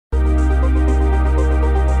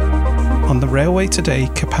On the railway today,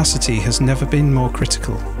 capacity has never been more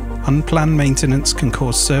critical. Unplanned maintenance can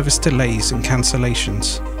cause service delays and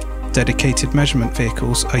cancellations. Dedicated measurement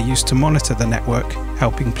vehicles are used to monitor the network,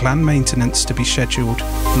 helping planned maintenance to be scheduled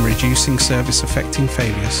and reducing service-affecting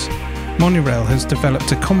failures. MoniRail has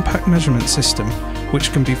developed a compact measurement system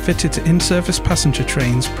which can be fitted to in-service passenger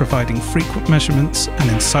trains, providing frequent measurements and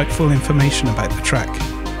insightful information about the track.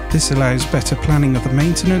 This allows better planning of the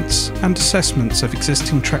maintenance and assessments of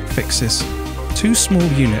existing track fixes. Two small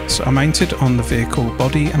units are mounted on the vehicle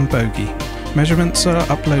body and bogie. Measurements are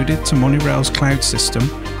uploaded to MoniRail's cloud system,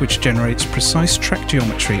 which generates precise track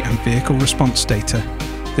geometry and vehicle response data.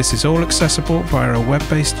 This is all accessible via a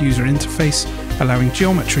web-based user interface, allowing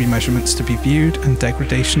geometry measurements to be viewed and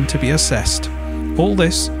degradation to be assessed. All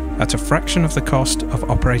this at a fraction of the cost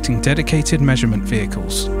of operating dedicated measurement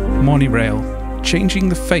vehicles. MoniRail, changing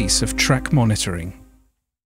the face of track monitoring.